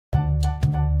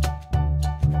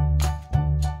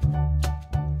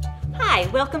Hi,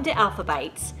 welcome to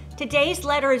Alphabites. Today's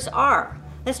letter is R.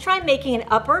 Let's try making an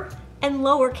upper and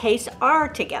lowercase r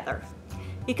together.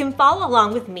 You can follow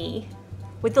along with me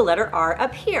with the letter R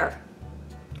up here.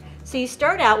 So you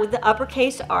start out with the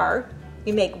uppercase R.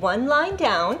 You make one line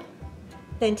down,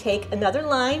 then take another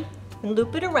line and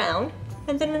loop it around,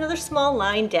 and then another small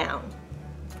line down.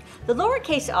 The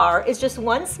lowercase r is just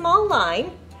one small line,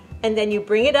 and then you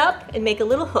bring it up and make a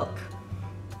little hook.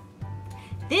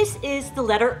 This is the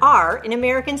letter R in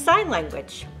American Sign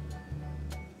Language.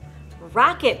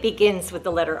 Rocket begins with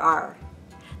the letter R.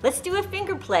 Let's do a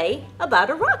finger play about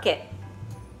a rocket.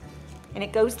 And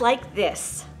it goes like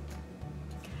this.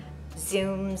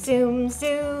 Zoom, zoom,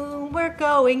 zoom, we're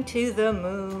going to the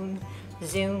moon.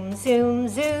 Zoom, zoom,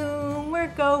 zoom,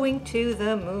 we're going to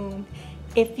the moon.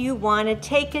 If you want to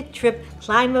take a trip,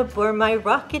 climb aboard my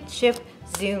rocket ship.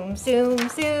 Zoom, zoom,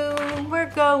 zoom,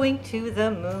 we're going to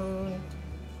the moon.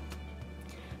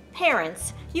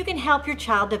 Parents, you can help your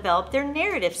child develop their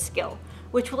narrative skill,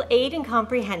 which will aid in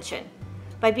comprehension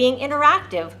by being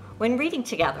interactive when reading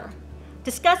together.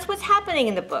 Discuss what's happening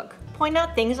in the book, point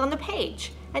out things on the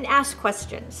page, and ask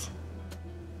questions.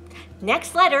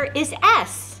 Next letter is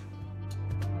S.